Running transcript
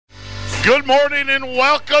Good morning and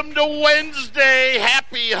welcome to Wednesday.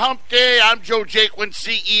 Happy Hump Day. I'm Joe Jaquin,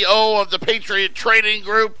 CEO of the Patriot Trading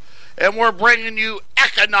Group, and we're bringing you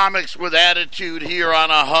economics with attitude here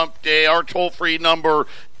on a Hump Day. Our toll-free number,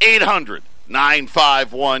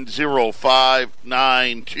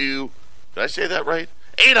 800-951-0592. Did I say that right?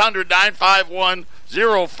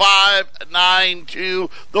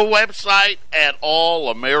 800-951-0592. The website at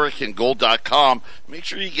allamericangold.com. Make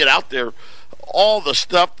sure you get out there. All the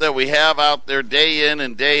stuff that we have out there day in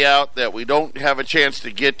and day out that we don't have a chance to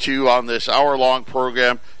get to on this hour-long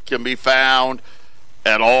program can be found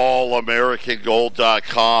at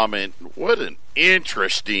allamericangold.com. And what an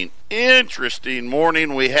interesting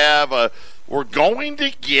morning we have. We're going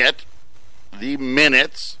to get the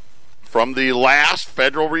minutes from the last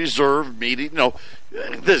Federal Reserve meeting.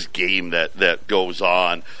 This game that goes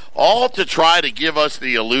on, all to try to give us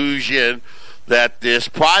the illusion that this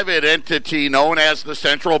private entity known as the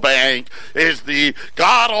central bank is the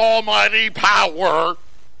God Almighty power,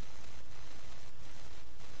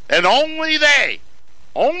 and only they,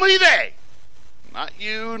 not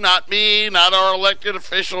you, not me, not our elected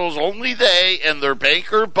officials, only they and their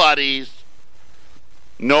banker buddies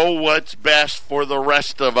know what's best for the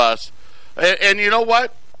rest of us. And you know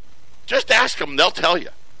what? Just ask them, they'll tell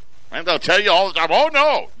you. And they'll tell you all the time, oh,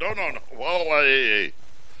 no. Well,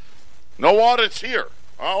 no audits here.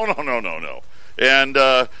 Oh, no. And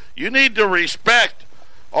you need to respect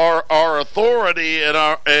our authority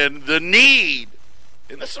and the need.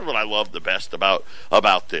 And this is what I love the best about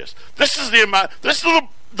this. This is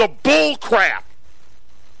the bull crap.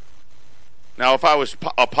 Now, if I was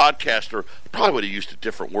a podcaster, I probably would have used a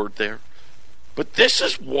different word there. But this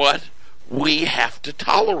is what we have to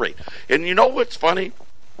tolerate. And you know what's funny?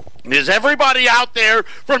 Is everybody out there,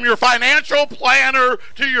 from your financial planner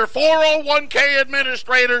to your 401k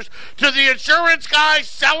administrators to the insurance guys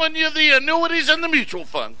selling you the annuities and the mutual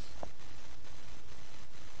funds,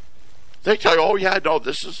 they tell you, oh yeah, no,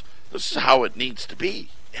 this is how it needs to be.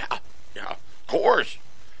 Yeah, of course.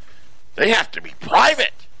 They have to be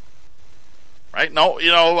private, right? No,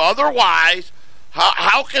 otherwise,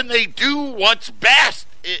 how can they do what's best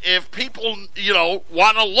if people,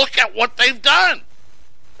 want to look at what they've done?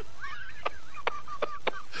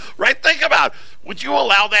 Right? Think about it. Would you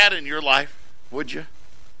allow that in your life? Would you?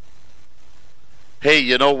 Hey,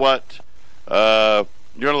 you know what? You're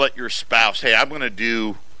going to let your spouse, hey, I'm going to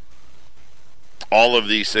do all of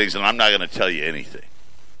these things, and I'm not going to tell you anything.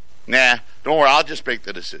 Nah, don't worry. I'll just make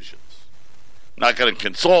the decisions. I'm not going to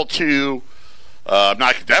consult you. I'm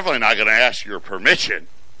definitely not going to ask your permission.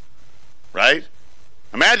 Right?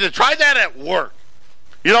 Imagine, try that at work.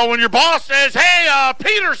 When your boss says, hey,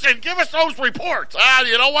 Peterson, give us those reports.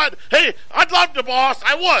 You know what? Hey, I'd love to, boss.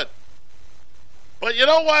 I would. But you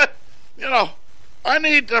know what? I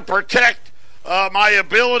need to protect my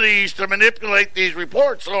abilities to manipulate these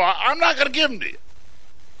reports, so I'm not going to give them to you.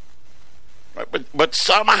 Right? But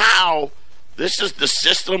somehow, this is the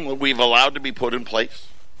system that we've allowed to be put in place.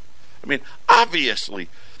 I mean, obviously,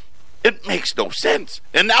 it makes no sense.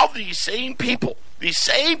 And now these same people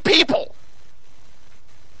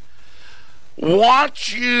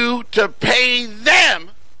want you to pay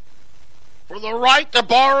them for the right to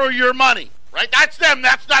borrow your money. Right? That's them.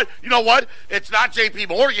 That's not, you know what? It's not J.P.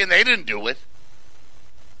 Morgan. They didn't do it.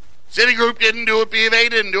 Citigroup didn't do it.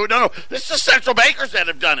 BofA didn't do it. No. This is the central bankers that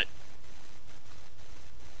have done it.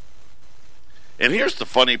 And here's the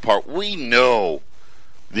funny part. We know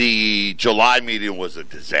the July meeting was a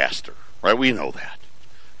disaster. Right? We know that.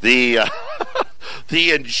 The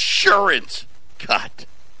insurance cut.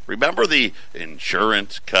 Remember the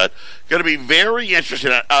insurance cut? Going to be very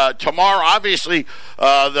interesting. Tomorrow, obviously,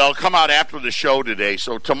 they'll come out after the show today.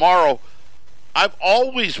 So tomorrow, I've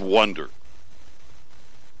always wondered,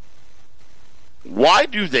 why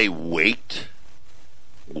do they wait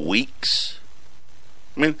weeks?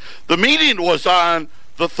 I mean, the meeting was on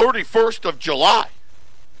the 31st of July.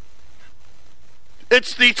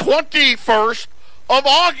 It's the 21st of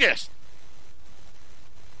August.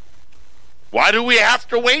 Why do we have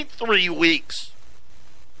to wait 3 weeks?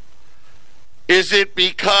 Is it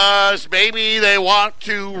because maybe they want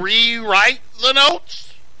to rewrite the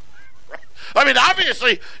notes? I mean,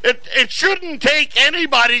 obviously, it shouldn't take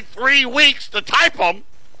anybody 3 weeks to type them.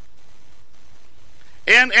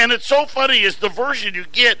 And it's so funny, is the version you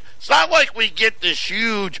get, it's not like we get this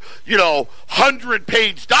huge,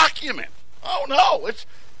 100-page document. Oh, no, it's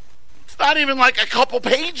not even like a couple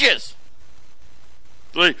pages.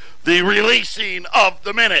 The releasing of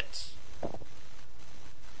the minutes.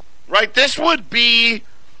 Right? This would be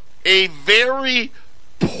a very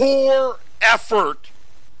poor effort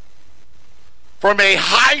from a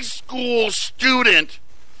high school student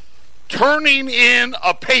turning in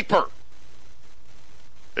a paper.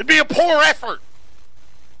 It'd be a poor effort.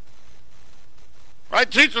 Right?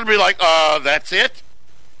 Teacher would be like, that's it?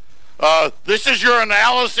 This is your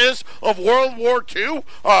analysis of World War II?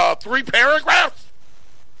 3 paragraphs?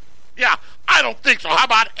 Yeah, I don't think so. How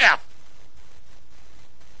about F?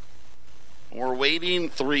 We're waiting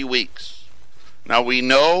 3 weeks. Now, we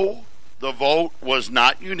know the vote was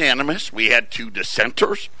not unanimous. We had 2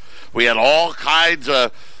 dissenters. We had all kinds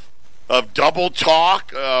of double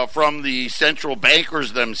talk from the central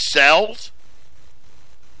bankers themselves.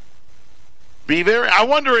 I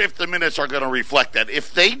wonder if the minutes are going to reflect that.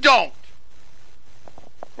 If they don't,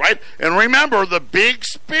 right? And remember, the big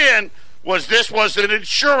spin was this was an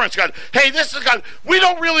insurance gun. Hey, this is gun. We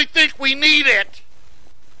don't really think we need it,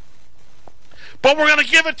 but we're going to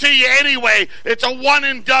give it to you anyway. It's a one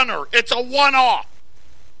and doneer. It's a one-off.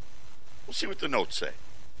 We'll see what the notes say.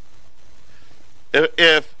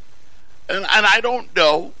 If and I don't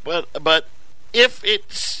know, but if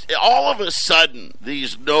it's all of a sudden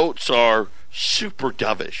these notes are super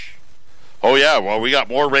dovish. Oh, yeah, well, we got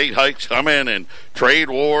more rate hikes coming and trade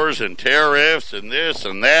wars and tariffs and this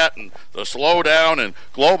and that and the slowdown and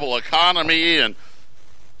global economy. And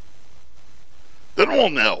then we'll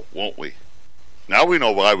know, won't we? Now we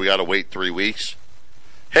know why we got to wait 3 weeks.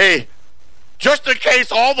 Hey, just in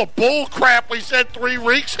case all the bull crap we said 3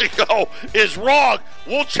 weeks ago is wrong,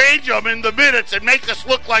 we'll change them in the minutes and make us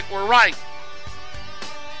look like we're right.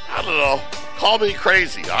 I don't know. Call me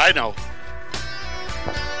crazy. I know.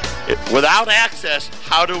 Without access,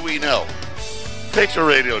 how do we know? Picture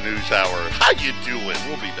Radio News Hour. How you doing?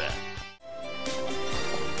 We'll be back.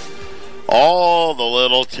 All the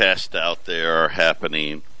little tests out there are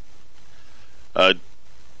happening.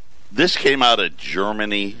 This came out of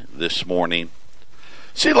Germany this morning.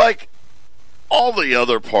 See, like all the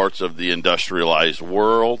other parts of the industrialized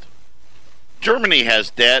world, Germany has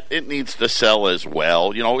debt. It needs to sell as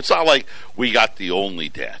well. You know, it's not like we got the only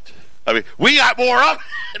debt. I mean, we got more of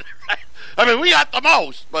it. I mean, we got the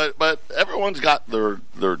most, but everyone's got their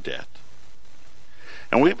debt.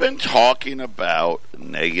 And we've been talking about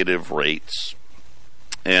negative rates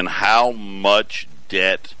and how much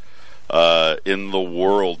debt in the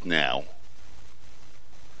world now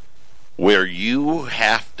where you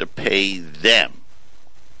have to pay them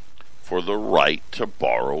for the right to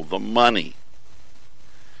borrow the money.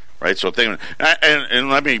 Right? So think, and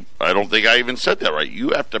let me, I don't think I even said that right.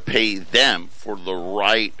 You have to pay them for the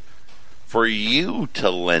right for you to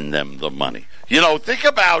lend them the money. You know, think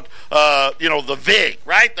about, the VIG,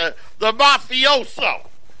 right? The mafioso,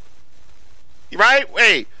 right?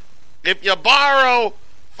 Hey, if you borrow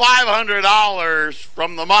 $500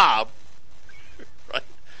 from the mob, right?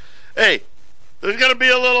 Hey, there's going to be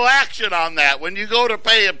a little action on that. When you go to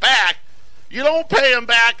pay it back, you don't pay them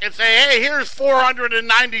back and say, hey, here's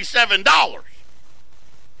 $497.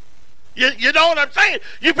 You know what I'm saying?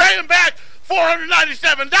 You pay them back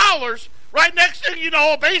 $497. Right, next thing you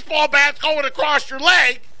know, a baseball bat's going across your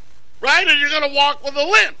leg, right, and you're going to walk with a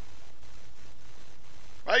limp.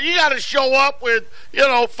 Right, you got to show up with,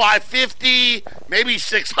 $550, maybe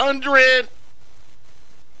 $600.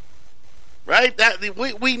 Right,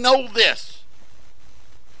 we know this.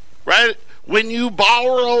 Right, when you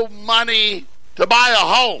borrow money to buy a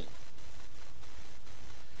home,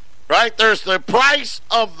 right, there's the price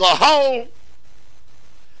of the home,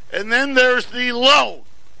 and then there's the loan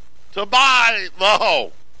to buy the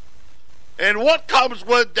home. And what comes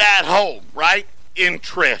with that home, right?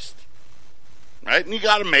 Interest. Right? And you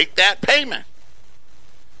got to make that payment.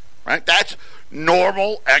 Right? That's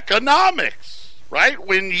normal economics. Right?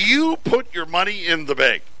 When you put your money in the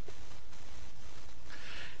bank.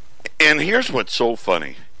 And here's what's so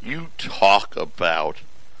funny. You talk about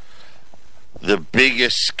the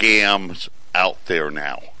biggest scams out there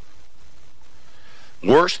now.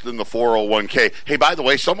 Worse than the 401k. Hey, by the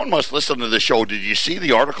way, someone must listen to the show. Did you see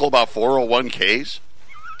the article about 401ks?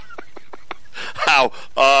 How,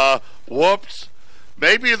 whoops,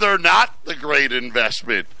 maybe they're not the great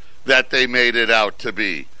investment that they made it out to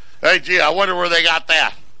be. Hey, gee, I wonder where they got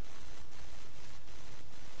that.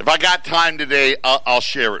 If I got time today, I'll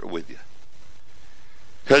share it with you.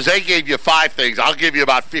 Because they gave you 5 things. I'll give you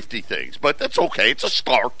about 50 things. But that's okay. It's a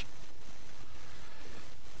start.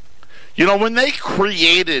 You know, when they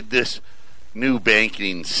created this new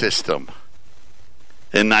banking system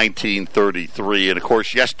in 1933, and of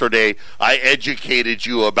course yesterday I educated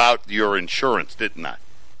you about your insurance, didn't I?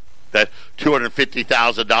 That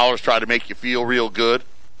 $250,000 try to make you feel real good.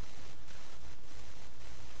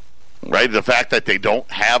 Right? The fact that they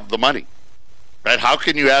don't have the money. Right? How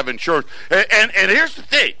can you have insurance? And here's the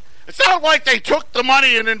thing. It's not like they took the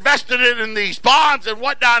money and invested it in these bonds and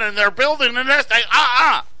whatnot, and they're building the nest.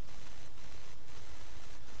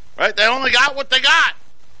 Right? They only got what they got.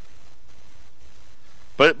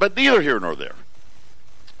 But neither here nor there.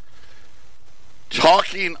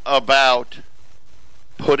 Talking about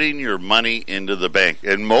putting your money into the bank.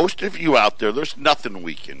 And most of you out there, there's nothing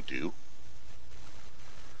we can do.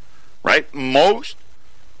 Right? Most,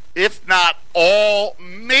 if not all,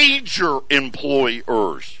 major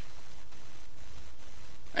employers.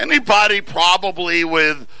 Anybody probably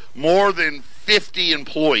with more than 50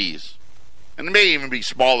 employees, and it may even be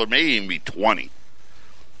smaller, may even be 20,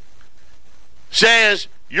 says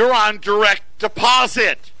you're on direct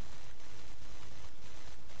deposit.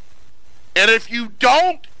 And if you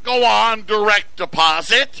don't go on direct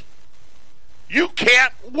deposit, you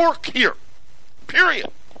can't work here. Period.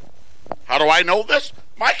 How do I know this?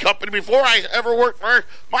 My company, before I ever worked for her,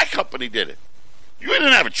 my company did it. You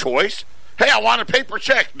didn't have a choice. Hey, I want a paper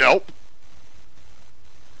check. Nope.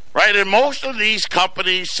 Right? And most of these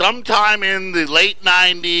companies, sometime in the late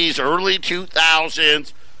 90s, early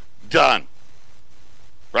 2000s, done.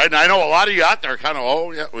 Right? And I know a lot of you out there kind of,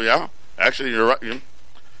 oh, yeah, well, yeah. Actually, you're right.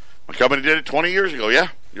 My company did it 20 years ago. Yeah,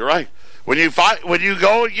 you're right. When you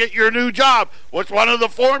go and get your new job, what's one of the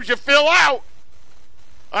forms you fill out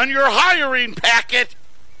on your hiring packet?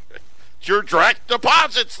 It's your direct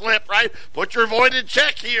deposit slip, right? Put your voided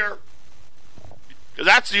check here. Because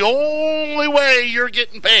that's the only way you're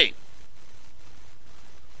getting paid.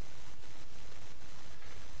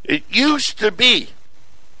 It used to be.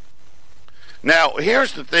 Now,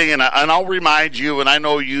 here's the thing, and I'll remind you, and I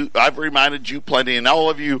know I've reminded you plenty, and all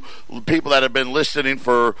of you people that have been listening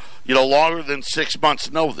for, longer than 6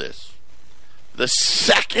 months know this. The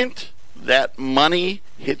second that money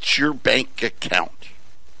hits your bank account,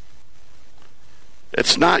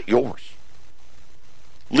 it's not yours.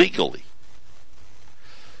 Legally.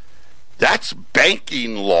 That's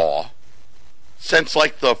banking law since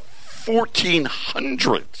like the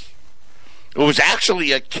 1400s. It was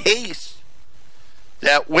actually a case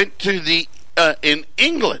that went to in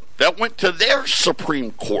England, that went to their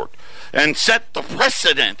Supreme Court and set the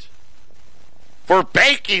precedent for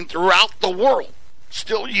banking throughout the world,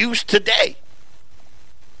 still used today.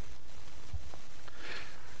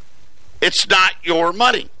 It's not your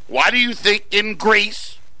money. Why do you think in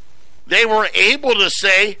Greece they were able to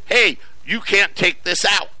say, hey, you can't take this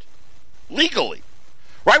out legally?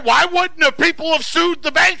 Right? Why wouldn't the people have sued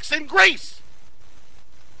the banks in Greece?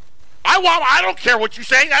 I don't care what you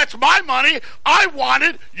say. That's my money. I want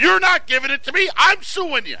it. You're not giving it to me. I'm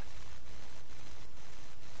suing you.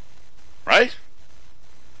 Right?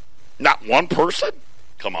 Not one person?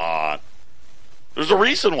 Come on. There's a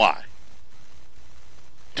reason why.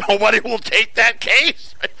 Nobody will take that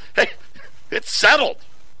case. It's settled.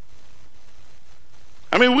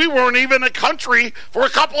 I mean, we weren't even a country for a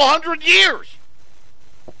couple hundred years.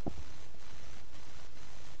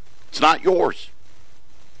 It's not yours.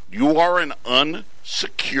 You are an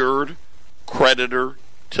unsecured creditor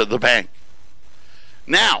to the bank.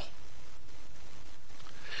 Now,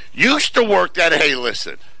 used to work that, hey,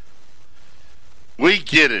 listen, we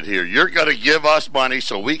get it here. You're going to give us money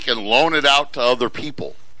so we can loan it out to other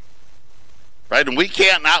people. Right? And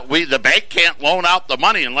the bank can't loan out the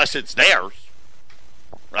money unless it's theirs.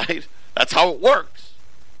 Right? That's how it works.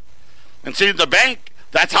 And see, the bank,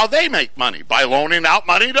 that's how they make money, by loaning out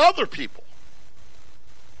money to other people.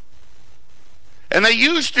 And they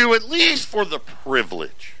used to, at least for the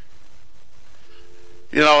privilege.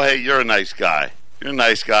 Hey, you're a nice guy. You're a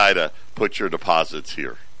nice guy to put your deposits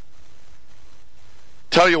here.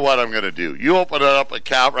 Tell you what I'm going to do. You open up an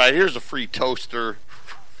account, right? Here's a free toaster.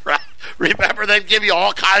 Right? Remember, they give you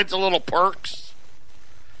all kinds of little perks.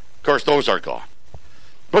 Of course, those are gone.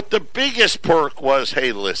 But the biggest perk was,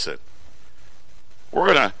 hey, listen,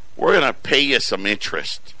 we're gonna pay you some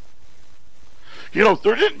interest.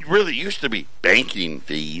 There didn't really used to be banking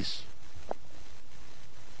fees.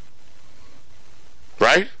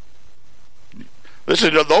 Right?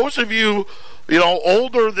 Listen, to those of you,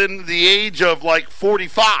 older than the age of like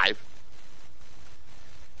 45,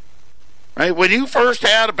 right? When you first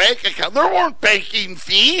had a bank account, there weren't banking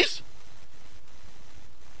fees.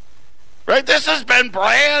 Right? This has been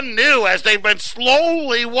brand new as they've been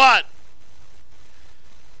slowly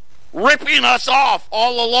ripping us off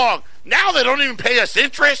all along. Now they don't even pay us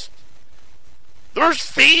interest. There's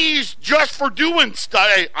fees just for doing stuff.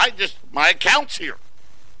 My account's here.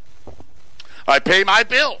 I pay my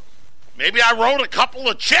bill. Maybe I wrote a couple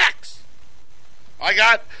of checks. I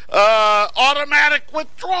got automatic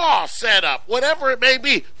withdrawal set up. Whatever it may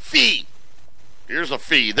be. Fee. Here's a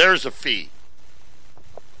fee. There's a fee.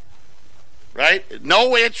 Right?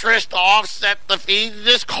 No interest to offset the fee. It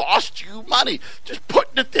just costs you money. Just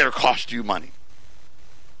putting it there costs you money.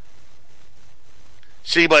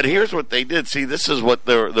 See, but here's what they did. See, this is what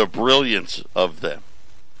the brilliance of them.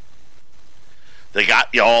 They got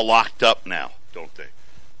you all locked up now, don't they?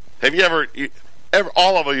 Have you ever,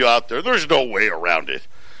 all of you out there, there's no way around it.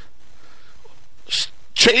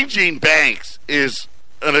 Changing banks is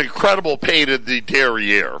an incredible pain in the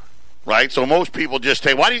derriere, right? So most people just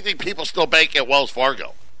say, why do you think people still bank at Wells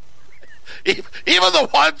Fargo? Even the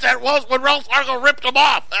ones that when Wells Fargo ripped them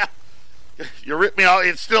off. You rip me out,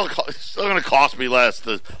 it's still going to cost me less.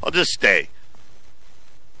 I'll just stay.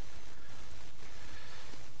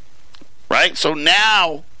 Right? So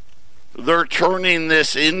now they're turning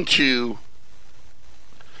this into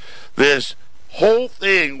this whole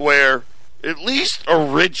thing where, at least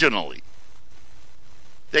originally,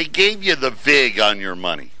 they gave you the VIG on your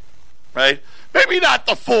money. Right? Maybe not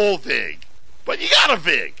the full VIG, but you got a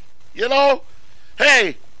VIG. You know?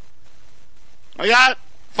 Hey, I got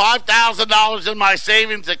 $5,000 in my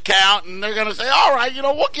savings account, and they're going to say, all right,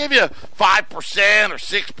 we'll give you 5% or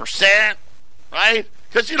 6%, right?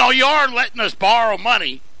 Because, you are letting us borrow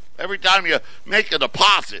money every time you make a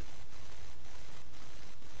deposit.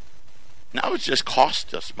 Now it's just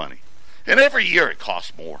cost us money. And every year it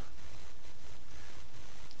costs more.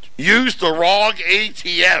 Use the wrong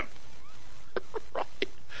ATM. Right?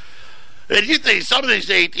 And you think some of these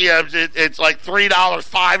ATMs, it's like $3,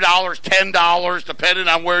 $5, $10, depending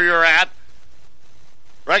on where you're at.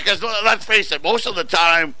 Right? Because let's face it, most of the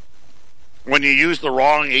time when you use the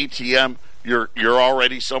wrong ATM, you're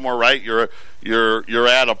already somewhere, right? You're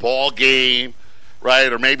at a ball game,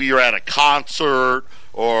 right? Or maybe you're at a concert,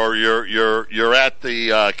 or you're at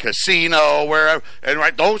the casino, wherever. And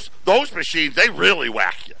right, those machines, they really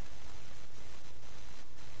whack you.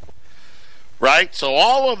 Right? So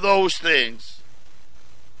all of those things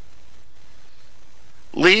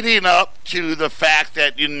leading up to the fact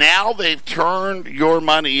that now they've turned your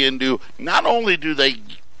money into, not only do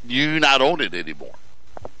you not own it anymore,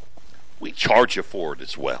 we charge you for it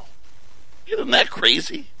as well. Isn't that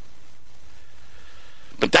crazy?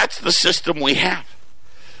 But that's the system we have.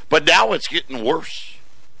 But now it's getting worse.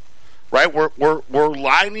 Right? We're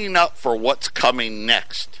lining up for what's coming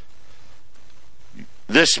next.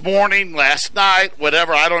 This morning, last night,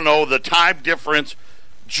 whatever, I don't know, the time difference,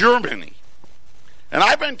 Germany. And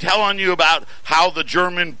I've been telling you about how the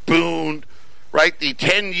German Bund, right, the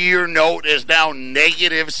 10-year note is now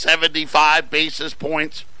negative 75 basis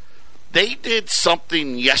points. They did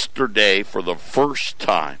something yesterday for the first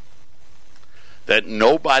time that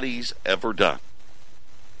nobody's ever done.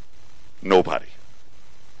 Nobody.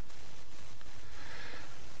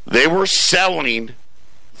 They were selling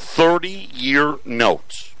 30-year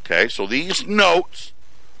notes. Okay, so these notes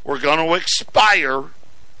were going to expire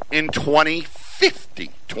in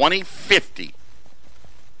 2050. 2050.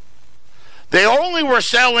 They only were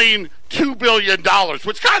selling $2 billion,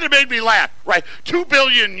 which kind of made me laugh, right? 2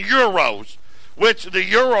 billion euros, which the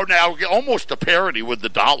euro now almost to parity with the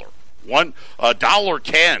dollar.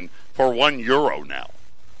 $1.10 for €1 now.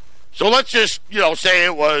 So let's just, say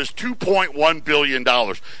it was $2.1 billion.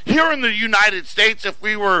 Here in the United States, if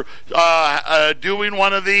we were doing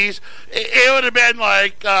one of these, it would have been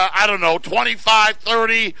like, 25,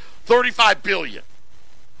 30, 35 billion.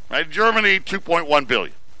 Right? Germany, 2.1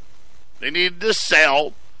 billion. They needed to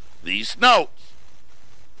sell these notes.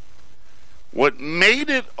 What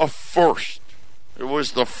made it a first, it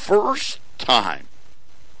was the first time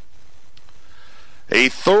a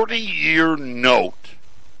 30-year note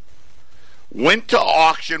went to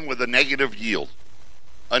auction with a negative yield.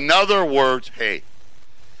 In other words, hey,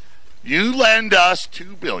 you lend us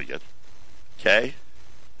 $2 billion, okay?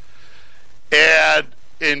 And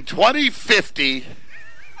in 2050,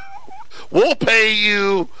 we'll pay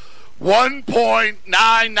you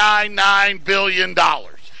 $1.999 billion.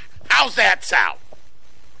 How's that sound?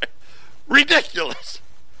 Ridiculous.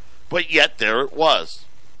 But yet there it was.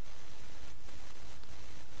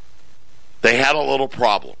 They had a little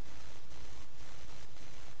problem.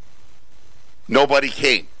 Nobody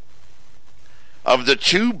came. Of the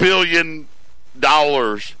 $2 billion,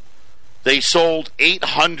 they sold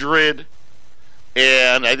 800,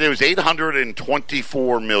 and I think it was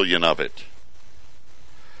 824 million of it.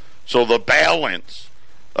 So the balance,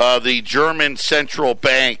 the German central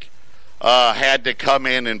bank had to come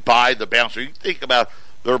in and buy the balance. So you think about,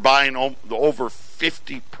 they're buying over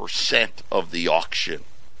 50% of the auction.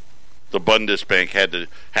 The Bundesbank had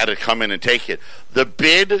to come in and take it. The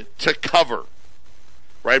bid to cover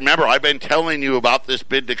Right? Remember, I've been telling you about this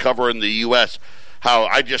bid to cover in the U.S., how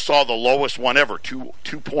I just saw the lowest one ever,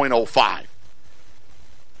 2.05.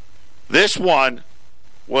 This one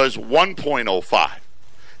was 1.05.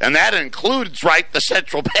 And that includes, right, the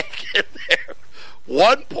central bank in there.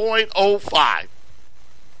 1.05.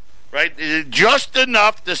 Right? Just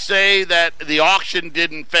enough to say that the auction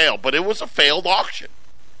didn't fail, but it was a failed auction.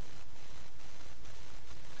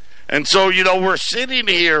 And so, we're sitting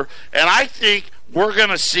here, and I think we're going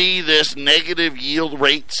to see this negative yield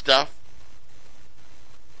rate stuff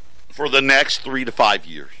for the next 3 to 5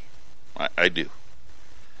 years. I do.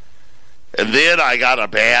 And then I got a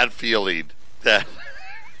bad feeling that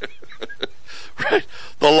right,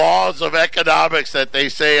 the laws of economics that they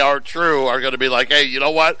say are true are going to be like, hey, you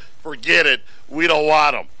know what? Forget it. We don't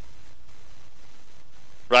want them.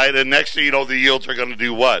 Right? And next thing you know, the yields are going to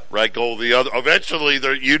do what? Right? Go the other. Eventually,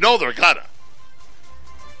 they're going to.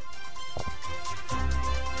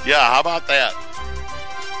 Yeah, how about that?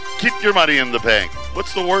 Keep your money in the bank.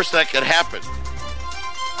 What's the worst that could happen?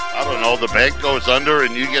 I don't know. The bank goes under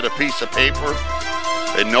and you get a piece of paper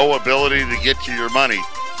and no ability to get to your money.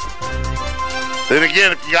 Then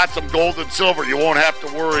again, if you got some gold and silver, you won't have to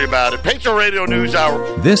worry about it. Patriot Radio News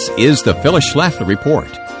Hour. This is the Phyllis Schlafly Report,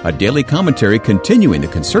 a daily commentary continuing the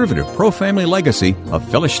conservative pro-family legacy of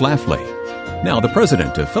Phyllis Schlafly. Now, the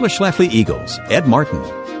president of Phyllis Schlafly Eagles, Ed Martin.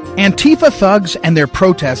 Antifa thugs and their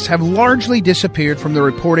protests have largely disappeared from the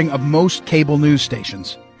reporting of most cable news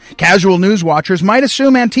stations. Casual news watchers might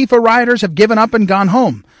assume Antifa rioters have given up and gone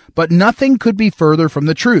home, but nothing could be further from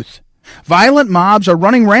the truth. Violent mobs are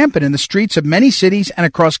running rampant in the streets of many cities and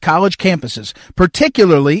across college campuses,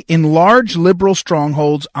 particularly in large liberal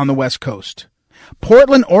strongholds on the West Coast.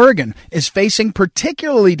 Portland, Oregon is facing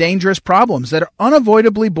particularly dangerous problems that are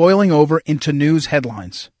unavoidably boiling over into news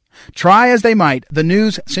headlines. Try as they might, the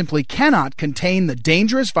news simply cannot contain the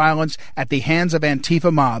dangerous violence at the hands of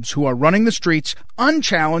Antifa mobs who are running the streets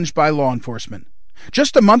unchallenged by law enforcement.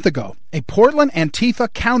 Just a month ago, a Portland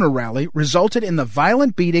Antifa counter-rally resulted in the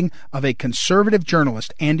violent beating of a conservative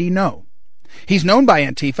journalist, Andy Ngo. He's known by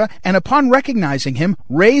Antifa, and upon recognizing him,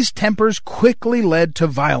 raised tempers quickly led to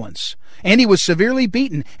violence. Andy was severely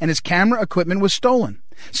beaten, and his camera equipment was stolen.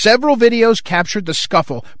 Several videos captured the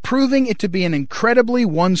scuffle, proving it to be an incredibly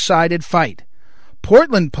one-sided fight.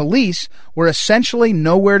 Portland police were essentially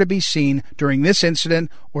nowhere to be seen during this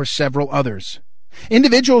incident or several others.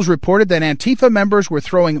 Individuals reported that Antifa members were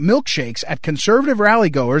throwing milkshakes at conservative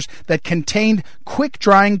rallygoers that contained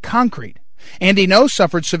quick-drying concrete. Andy Ngo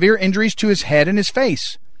suffered severe injuries to his head and his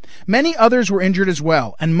face. Many others were injured as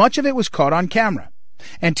well, and much of it was caught on camera.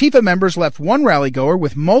 Antifa members left one rallygoer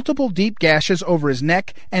with multiple deep gashes over his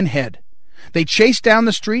neck and head. They chased down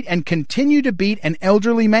the street and continued to beat an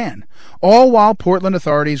elderly man, all while Portland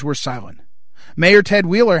authorities were silent. Mayor Ted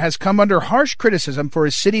Wheeler has come under harsh criticism for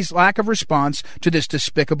his city's lack of response to this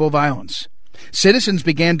despicable violence. Citizens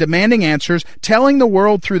began demanding answers, telling the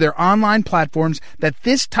world through their online platforms that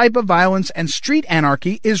this type of violence and street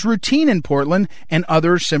anarchy is routine in Portland and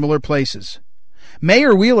other similar places.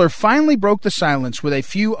 Mayor Wheeler finally broke the silence with a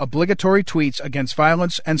few obligatory tweets against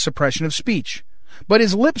violence and suppression of speech. But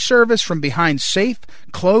his lip service from behind safe,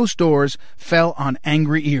 closed doors fell on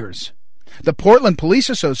angry ears. The Portland Police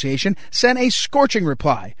Association sent a scorching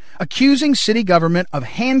reply, accusing city government of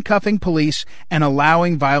handcuffing police and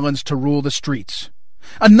allowing violence to rule the streets.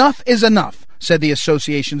 Enough is enough, said the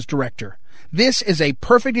association's director. This is a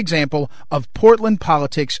perfect example of Portland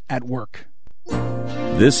politics at work.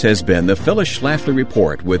 This has been the Phyllis Schlafly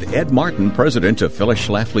Report with Ed Martin, president of Phyllis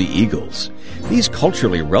Schlafly Eagles. These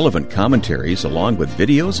culturally relevant commentaries, along with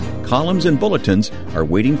videos, columns, and bulletins, are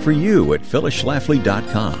waiting for you at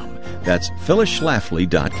phyllisschlafly.com. That's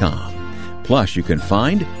phyllisschlafly.com. Plus, you can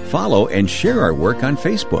find, follow, and share our work on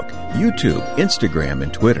Facebook, YouTube, Instagram,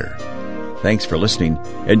 and Twitter. Thanks for listening,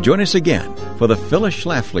 and join us again for the Phyllis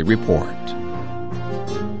Schlafly Report.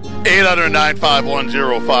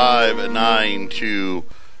 800-951-0592.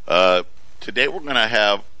 Today we're going to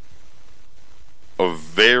have a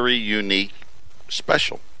very unique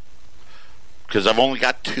special because I've only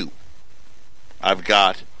got two. I've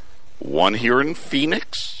got one here in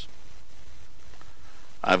Phoenix.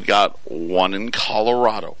 I've got one in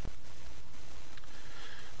Colorado.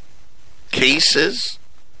 Cases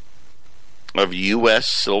of U.S.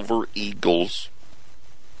 Silver Eagles.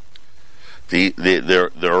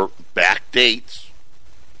 They're back dates.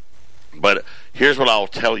 But here's what I'll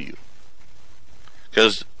tell you.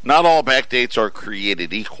 Because not all back dates are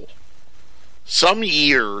created equal. Some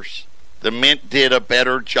years, the Mint did a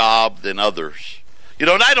better job than others. You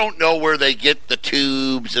know, and I don't know where they get the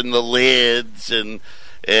tubes and the lids and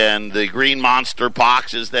and the green monster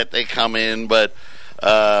boxes that they come in, but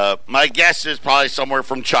my guess is probably somewhere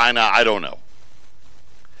from China. I don't know.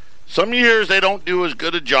 Some years they don't do as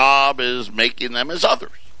good a job as making them as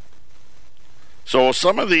others. So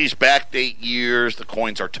some of these backdate years, the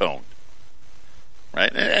coins are toned.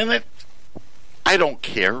 Right? And I don't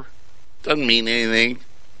care. Doesn't mean anything.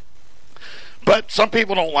 But some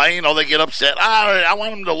people don't like, they get upset. I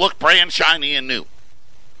want them to look brand shiny and new.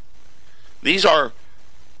 These are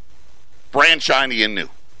brand shiny and new.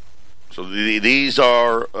 So these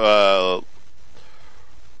are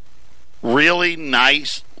really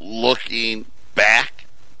nice looking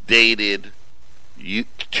backdated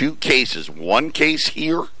two cases. One case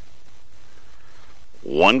here,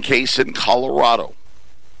 one case in Colorado.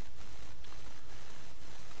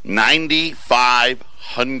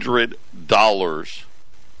 $9,500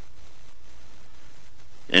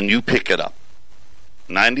 and you pick it up.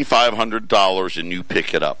 $9,500 and you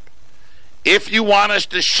pick it up. If you want us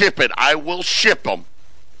to ship it, I will ship them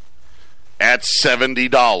at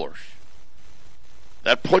 $70.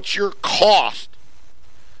 That puts your cost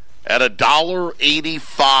at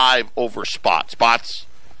 $1.85 over spot. Spot's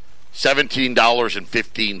 $17.15,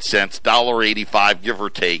 $1.85 give or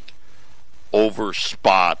take over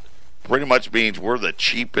spot. Pretty much means we're the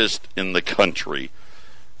cheapest in the country.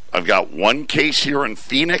 I've got one case here in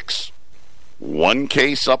Phoenix, one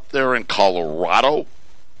case up there in Colorado.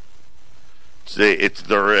 It's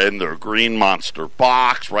they're in their green monster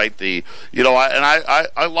box, right? I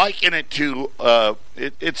liken it to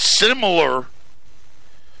it's similar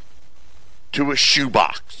to a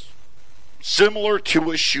shoebox. Similar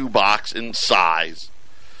to a shoebox in size.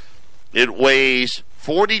 It weighs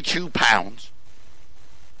 42 pounds.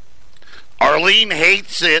 Arlene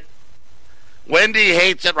hates it. Wendy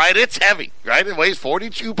hates it, right? It's heavy, right? It weighs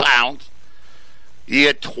 42 pounds. You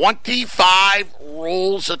get 25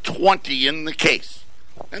 rolls of 20 in the case.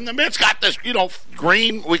 And it's got this,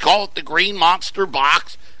 green, we call it the green monster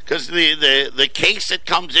box because the case it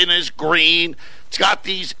comes in is green. It's got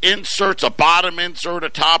these inserts, a bottom insert, a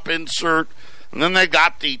top insert. And then they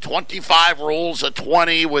got the 25 rolls of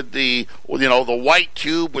 20 with the white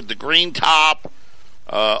tube with the green top,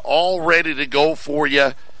 all ready to go for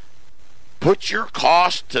you. Put your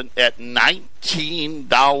cost at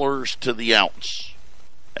 $19 to the ounce,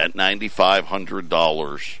 at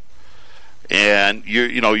 $9,500, and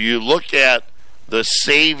you look at the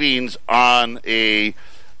savings on a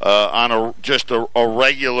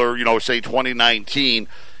regular, say 2019,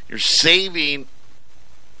 you're saving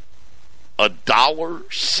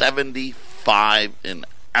 $1.75 an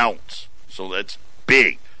ounce. So that's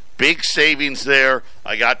big savings there.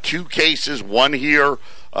 I got two cases, one here,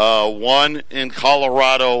 one in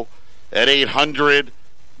Colorado at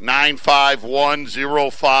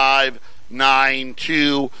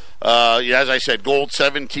 800-951-0592. As I said, gold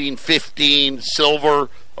 $17.15, silver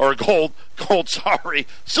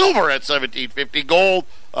silver at $17.50, gold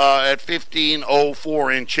at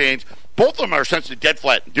 $15.04 and change. Both of them are essentially dead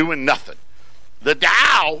flat, doing nothing. The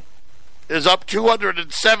Dow is up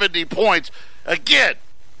 270 points. Again,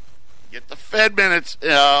 get the Fed minutes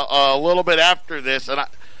a little bit after this, and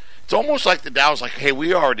it's almost like the Dow's like, hey,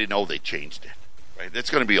 we already know they changed it. Right? That's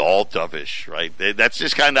going to be all dovish, right? That's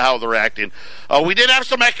just kind of how they're acting. We did have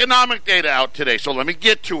some economic data out today, so let me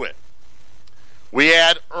get to it. We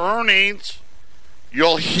had earnings.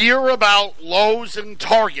 You'll hear about Lowe's and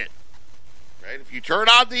Target. Right? If you turn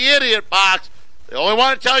on the idiot box, they only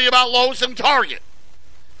want to tell you about Lowe's and Target.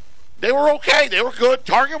 They were okay. They were good.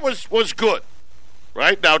 Target was good.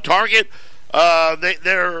 Right? Now Target,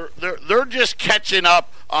 they're just catching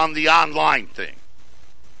up on the online thing.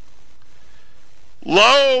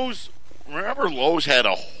 Lowe's, remember Lowe's had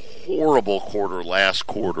a horrible quarter last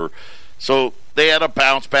quarter. So they had a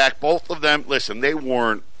bounce back. Both of them, listen, they're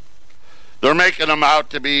making them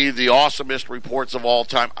out to be the awesomest reports of all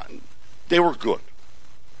time. They were good.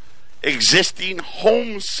 Existing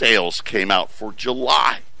home sales came out for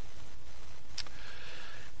July.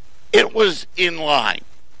 It was in line.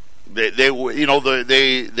 I'll give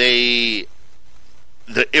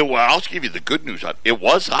you the good news on it. It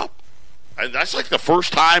was up. That's like the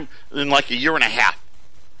first time in like a year and a half.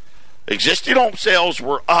 Existing home sales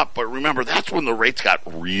were up, but remember, that's when the rates got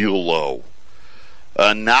real low.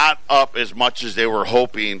 Not up as much as they were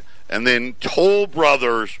hoping. And then Toll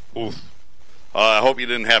Brothers, I hope you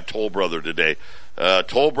didn't have Toll Brother today.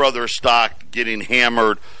 Toll Brother stock getting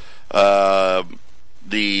hammered. The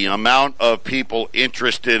amount of people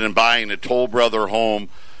interested in buying a Toll Brother home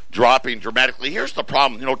dropping dramatically. Here's the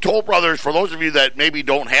problem. Toll Brothers, for those of you that maybe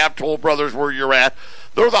don't have Toll Brothers where you're at,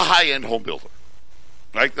 they're the high-end home builder.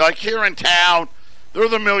 Like here in town, they're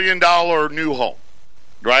the $1 million new home,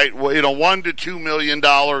 right? Well, $1 to $2 million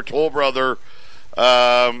Toll Brother,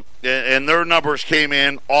 and their numbers came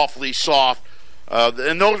in awfully soft.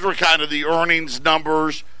 And those were kind of the earnings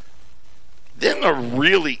numbers. Then a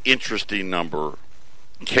really interesting number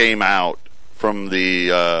came out from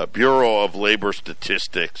the Bureau of Labor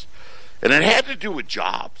Statistics, and it had to do with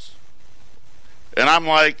jobs. And I'm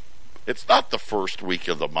like, it's not the first week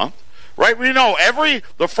of the month, right? We know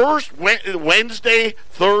the first Wednesday,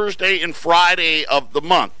 Thursday, and Friday of the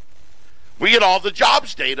month, we get all the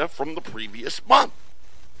jobs data from the previous month.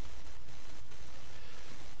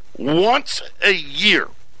 Once a year,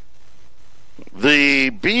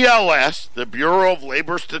 the BLS, the Bureau of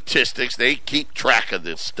Labor Statistics, they keep track of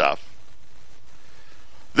this stuff.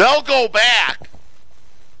 They'll go back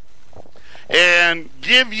and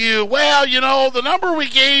give you, the number we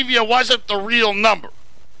gave you wasn't the real number.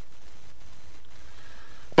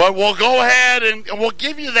 But we'll go ahead and we'll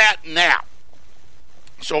give you that now.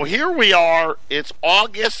 So here we are. It's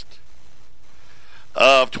August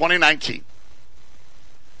of 2019.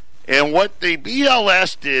 And what the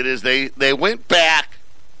BLS did is they went back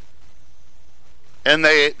and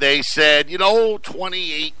they said,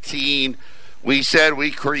 2018, we said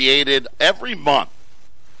we created every month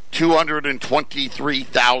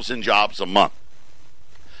 223,000 jobs a month.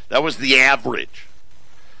 That was the average.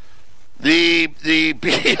 The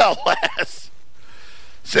BLS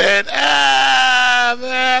said,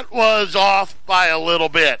 that was off by a little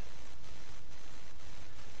bit.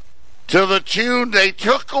 To the tune, they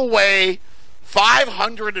took away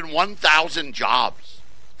 501,000 jobs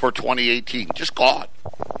for 2018. Just gone.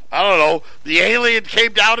 I don't know. The alien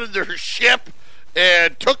came down in their ship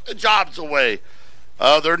and took the jobs away.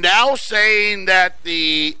 They're now saying that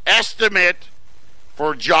the estimate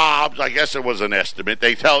for jobs, I guess it was an estimate.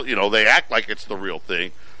 They they act like it's the real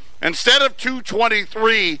thing. Instead of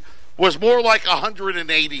 223, was more like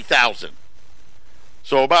 180,000.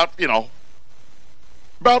 So about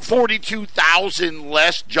 42,000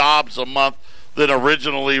 less jobs a month than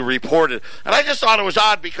originally reported. And I just thought it was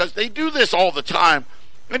odd because they do this all the time,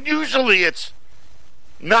 and usually it's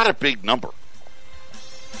not a big number.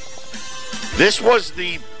 This was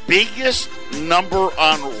the biggest number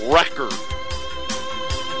on record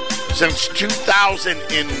since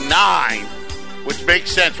 2009, which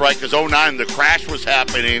makes sense, right? Because 2009, the crash was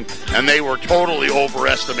happening, and they were totally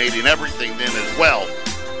overestimating everything then as well.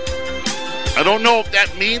 I don't know if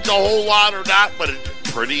that means a whole lot or not, but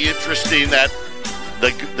it's pretty interesting that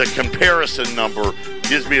the comparison number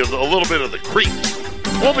gives me a little bit of the creeps.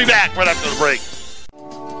 We'll be back right after the break.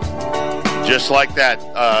 Just like that,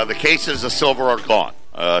 the cases of silver are gone.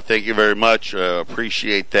 Thank you very much.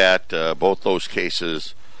 Appreciate that. Both those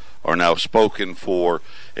cases are now spoken for.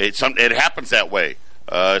 It happens that way.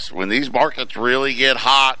 When these markets really get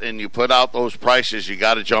hot and you put out those prices, you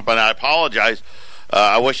got to jump on. I apologize.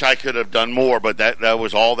 I wish I could have done more, but that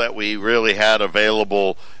was all that we really had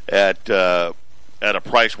available at a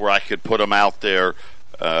price where I could put them out there.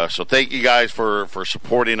 So thank you guys for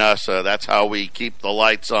supporting us. That's how we keep the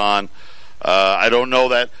lights on. I don't know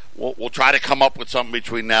that we'll try to come up with something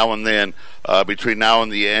between now and then, between now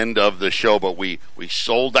and the end of the show. But we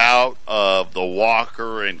sold out of the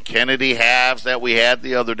Walker and Kennedy halves that we had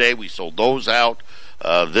the other day. We sold those out.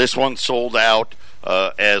 This one sold out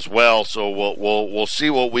as well. So we'll see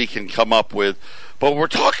what we can come up with. But we're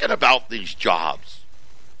talking about these jobs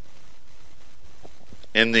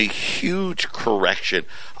and the huge correction.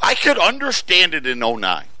 I could understand it in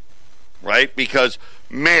 2009, right? Because,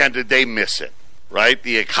 man, did they miss it, right?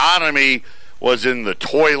 The economy was in the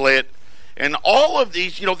toilet. And all of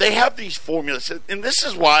these, they have these formulas. And this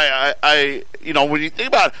is why I when you think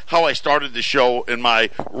about how I started the show in my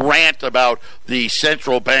rant about the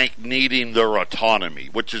central bank needing their autonomy,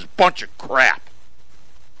 which is a bunch of crap.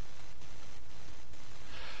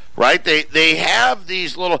 Right? They have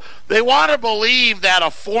these they want to believe that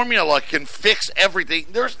a formula can fix everything.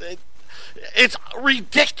 It's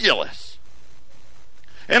ridiculous.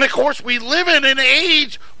 And, of course, we live in an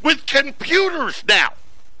age with computers now.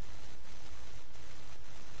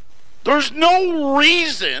 There's no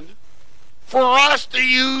reason for us to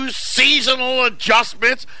use seasonal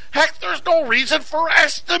adjustments. Heck, there's no reason for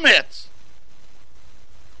estimates.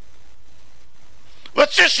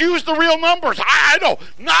 Let's just use the real numbers. I know.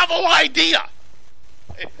 Novel idea.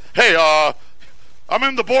 Hey, I'm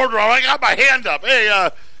in the boardroom. I got my hand up. Hey,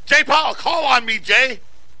 Jay Powell, call on me, Jay.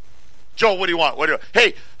 Joe, what do you want?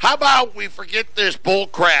 Hey, how about we forget this bull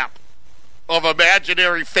crap of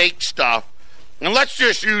imaginary fake stuff, and let's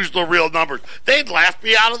just use the real numbers? They'd laugh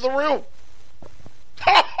me out of the room.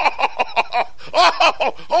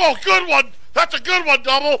 Oh, good one. That's a good one,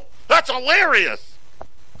 Double. That's hilarious.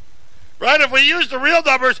 Right? If we use the real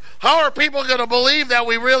numbers, how are people going to believe that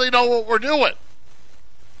we really know what we're doing?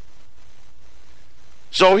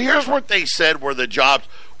 So here's what they said were the jobs.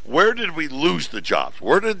 Where did we lose the jobs?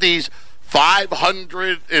 Where did these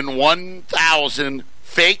 501,000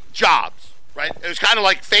 fake jobs, right? It was kind of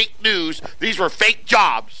like fake news. These were fake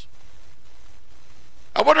jobs.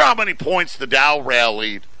 I wonder how many points the Dow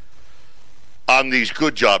rallied on these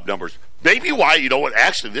good job numbers. Maybe why, you know what,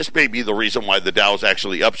 actually, this may be the reason why the Dow is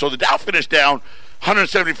actually up. So the Dow finished down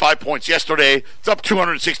 175 points yesterday. It's up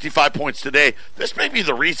 265 points today. This may be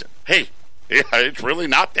the reason. Hey, it's really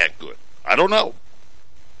not that good. I don't know.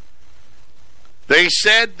 They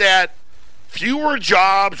said that fewer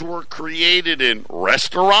jobs were created in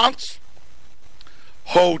restaurants,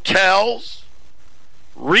 hotels,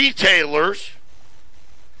 retailers,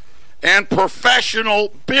 and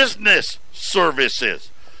professional business services.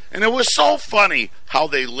 And it was so funny how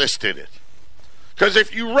they listed it. Because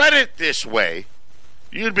if you read it this way,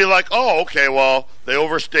 you'd be like, oh, okay, well, they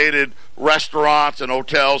overstated restaurants and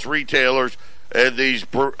hotels, retailers, and these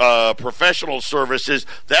professional services.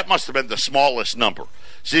 That must have been the smallest number.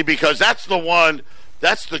 See, because that's the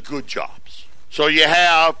good jobs. So you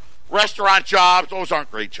have restaurant jobs, those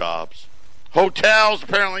aren't great jobs. Hotels,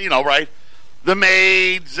 apparently, right? The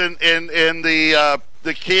maids and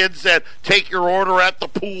the kids that take your order at the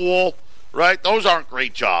pool, right? Those aren't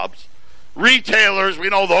great jobs. Retailers, we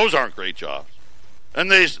know those aren't great jobs. And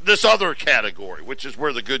there's this other category, which is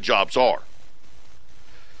where the good jobs are.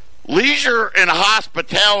 Leisure and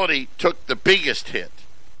hospitality took the biggest hit,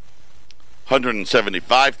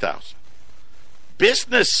 175,000.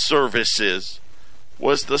 Business services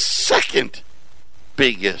was the second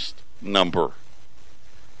biggest number,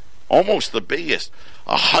 almost the biggest.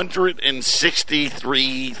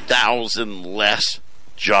 163,000 less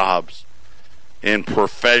jobs in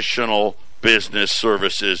professional business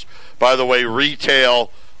services. By the way,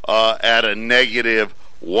 retail at a negative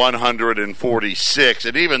 146,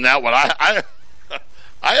 and even that one, I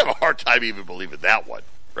have a hard time even believing that one.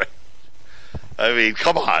 Right? I mean,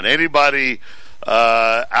 come on, anybody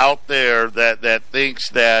out there that thinks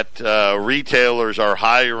that retailers are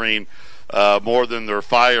hiring more than they're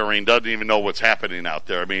firing doesn't even know what's happening out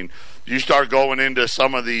there. I mean, you start going into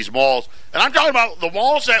some of these malls, and I'm talking about the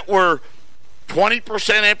malls that were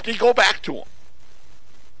 20% empty, go back to them.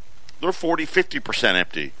 They're 40, 50%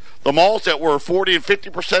 empty. The malls that were 40 and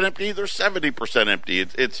 50% empty, they're 70% empty.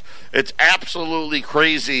 It's absolutely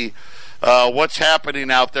crazy what's happening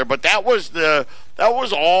out there. But that was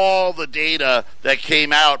all the data that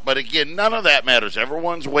came out. But again, none of that matters.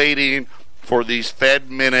 Everyone's waiting for these Fed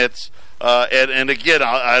minutes. And again,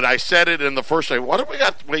 I said it in the first day. Why do we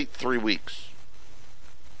have to wait 3 weeks?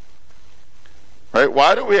 Right?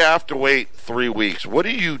 Why do we have to wait 3 weeks? What are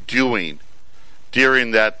you doing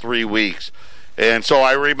during that 3 weeks? And so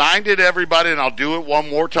I reminded everybody, and I'll do it one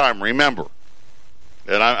more time. Remember,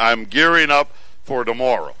 and I'm gearing up for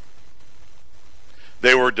tomorrow.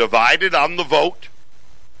 They were divided on the vote,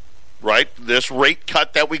 right? This rate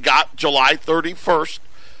cut that we got July 31st.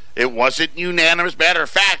 It wasn't unanimous. Matter of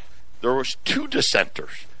fact, there was 2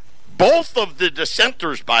 dissenters. Both of the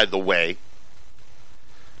dissenters, by the way,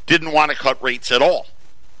 didn't want to cut rates at all.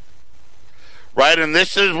 Right, and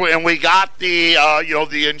this is when we got the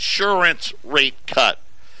the insurance rate cut.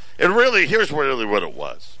 And really, here's really what it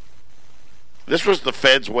was. This was the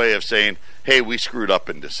Fed's way of saying, hey, we screwed up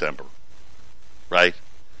in December. Right?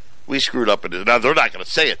 We screwed up in December. Now, they're not going to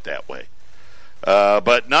say it that way.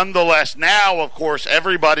 But nonetheless, now, of course,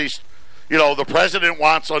 everybody's, the president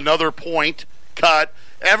wants another point cut.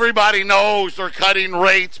 Everybody knows they're cutting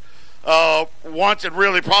rates once and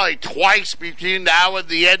really probably twice between now and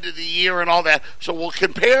the end of the year and all that. So we'll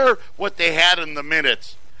compare what they had in the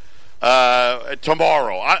minutes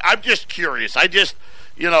tomorrow. I'm just curious. I'm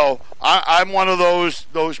one of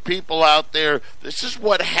those people out there. This is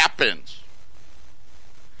what happens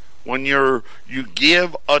when you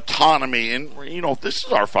give autonomy, and this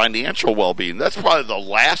is our financial well-being. That's probably the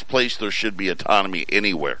last place there should be autonomy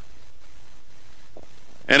anywhere.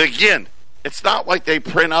 And again, it's not like they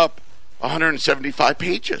print up 175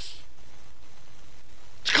 pages.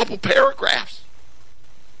 It's a couple paragraphs.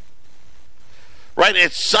 Right?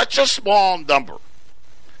 It's such a small number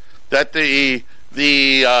that the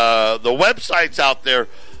websites out there,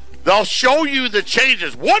 they'll show you the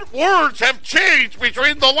changes. What words have changed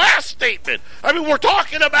between the last statement? I mean, we're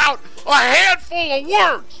talking about a handful of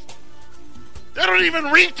words. They don't even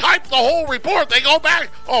retype the whole report. They go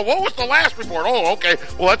back. Oh, what was the last report? Oh, okay.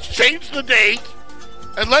 Well, let's change the date,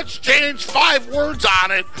 and let's change 5 words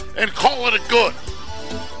on it and call it a good.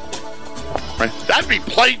 Right? That'd be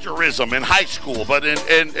plagiarism in high school, but in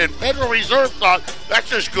Federal Reserve thought that's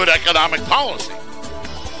just good economic policy.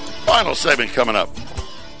 Final segment coming up.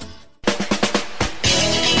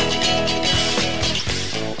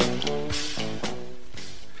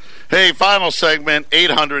 Hey, final segment,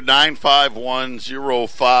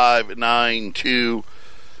 800-951-0592.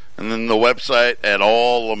 And then the website at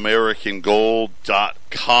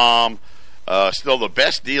allamericangold.com. Still the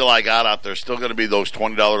best deal I got out there. Still going to be those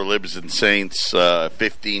 $20 Libs and Saints,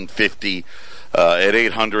 $15.50 at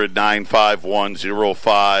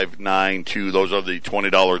 800-951-0592. Those are the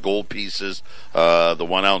 $20 gold pieces, the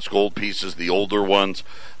 1 ounce gold pieces, the older ones.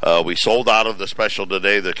 We sold out of the special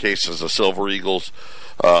today. The cases of Silver Eagles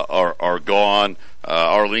are gone.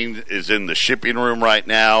 Arlene is in the shipping room right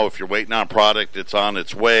now. If you're waiting on product, it's on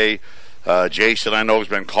its way. Jason, I know, has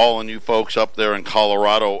been calling you folks up there in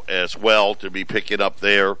Colorado as well to be picking up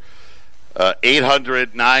there.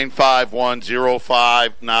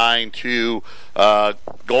 800-951-0592.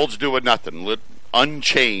 Gold's doing nothing.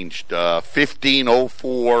 Unchanged.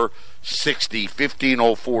 1504.60.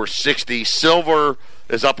 1504.60. Silver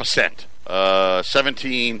is up a cent.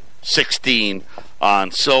 17.16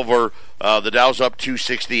 on silver. The Dow's up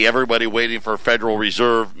 260. Everybody waiting for Federal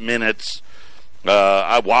Reserve minutes.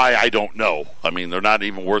 Why, I don't know. I mean, they're not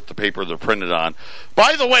even worth the paper they're printed on.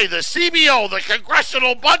 By the way, the CBO, the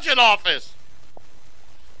Congressional Budget Office,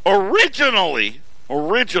 originally,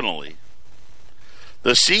 the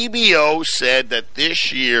CBO said that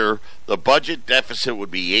this year the budget deficit would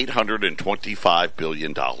be $825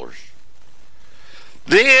 billion.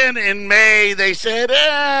 Then in May they said,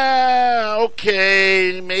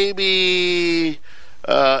 okay, maybe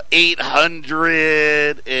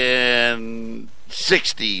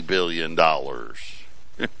 $860 billion.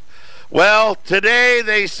 Well, today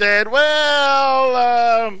they said,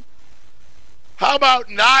 how about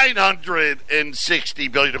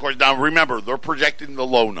 $960 billion? Of course, now remember, they're projecting the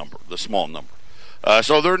low number, the small number.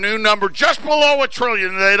 So their new number just below $1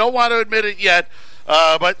 trillion. They don't want to admit it yet.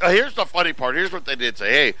 But here's the funny part. Here's what they did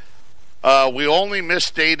say. Hey, we only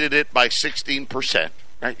misstated it by 16%.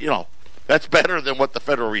 Right? You know, that's better than what the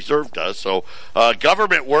Federal Reserve does. So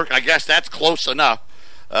government work, I guess that's close enough.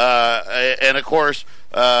 And, of course,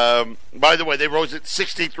 by the way, they rose it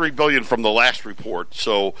 $63 billion from the last report.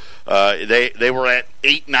 So they were at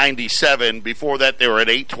 $897. Before that, they were at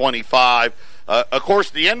 $825. Of course,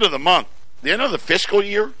 the end of the month, the end of the fiscal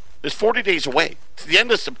year is 40 days away. It's the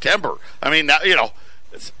end of September. I mean, now, you know,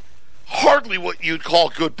 it's hardly what you'd call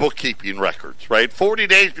good bookkeeping records, right? 40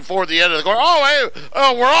 days before the end of the quarter,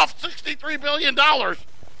 we're off $63 billion.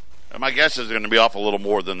 And my guess is going to be off a little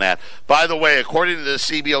more than that. By the way, according to the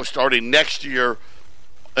CBO, starting next year,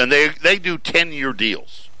 and they do 10-year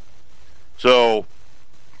deals. So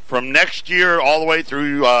from next year all the way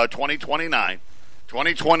through 2029,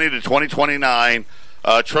 2020 to 2029,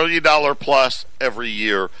 $1 trillion plus every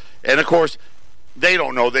year. And, of course, they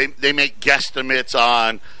don't know. They make guesstimates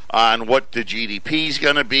on what the GDP is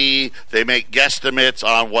going to be. They make guesstimates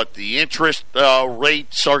on what the interest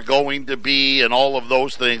rates are going to be and all of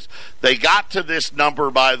those things. They got to this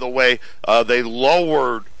number, by the way. They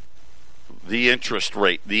lowered the interest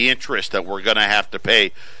rate, the interest that we're going to have to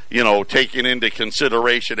pay, you know, taking into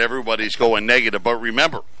consideration everybody's going negative. But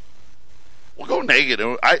remember, we'll go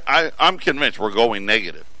negative. I'm convinced we're going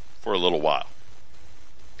negative for a little while.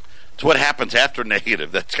 It's what happens after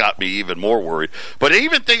negative that's got me even more worried. But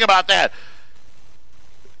even think about that.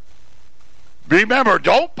 Remember,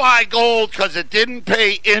 don't buy gold because it didn't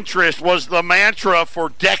pay interest was the mantra for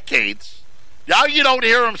decades. Now you don't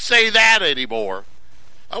hear them say that anymore.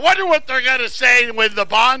 I wonder what they're going to say when the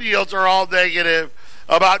bond yields are all negative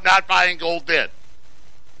about not buying gold then.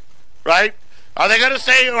 Right? Are they going to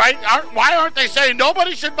say, right? Why aren't they saying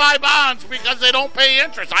nobody should buy bonds because they don't pay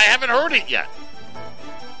interest? I haven't heard it yet.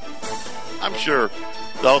 I'm sure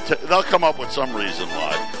they'll come up with some reason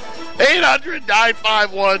why.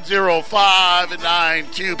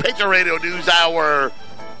 800-951-0592. Patriot Radio News Hour.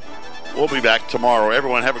 We'll be back tomorrow.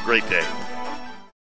 Everyone have a great day.